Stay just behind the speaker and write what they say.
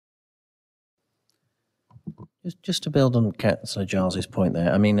Just to build on Councillor Giles's point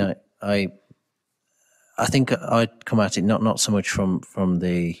there, I mean, I think I'd come at it not so much from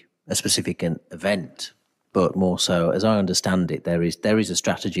a specific event, but more so, as I understand it, there is a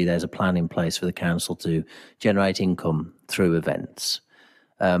strategy, there's a plan in place for the council to generate income through events.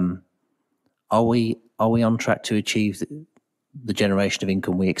 Are we on track to achieve the generation of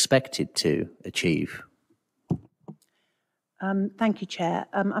income we expected to achieve? Thank you, Chair.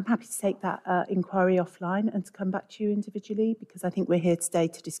 I'm happy to take that inquiry offline and to come back to you individually, because I think we're here today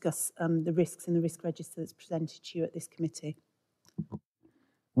to discuss the risks in the risk register that's presented to you at this committee.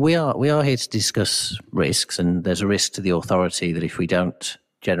 We are here to discuss risks, and there's a risk to the authority that if we don't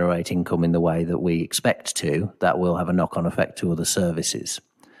generate income in the way that we expect to, that will have a knock-on effect to other services.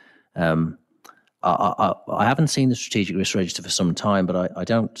 I haven't seen the strategic risk register for some time, but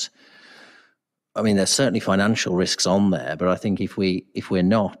I mean, there's certainly financial risks on there, but I think if we're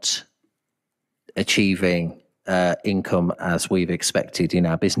not achieving income as we've expected in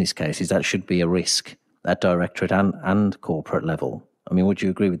our business cases, that should be a risk at directorate and corporate level. I mean, would you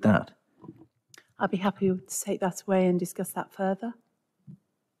agree with that? I'd be happy to take that away and discuss that further.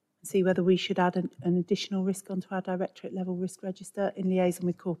 See whether we should add an additional risk onto our directorate level risk register in liaison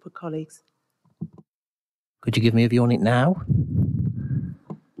with corporate colleagues. Could you give me a view on it now?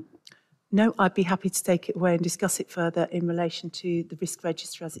 No, I'd be happy to take it away and discuss it further in relation to the risk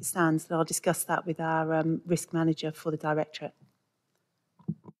register as it stands. And I'll discuss that with our risk manager for the directorate.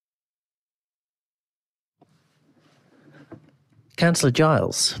 Councillor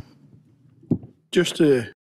Giles. Just to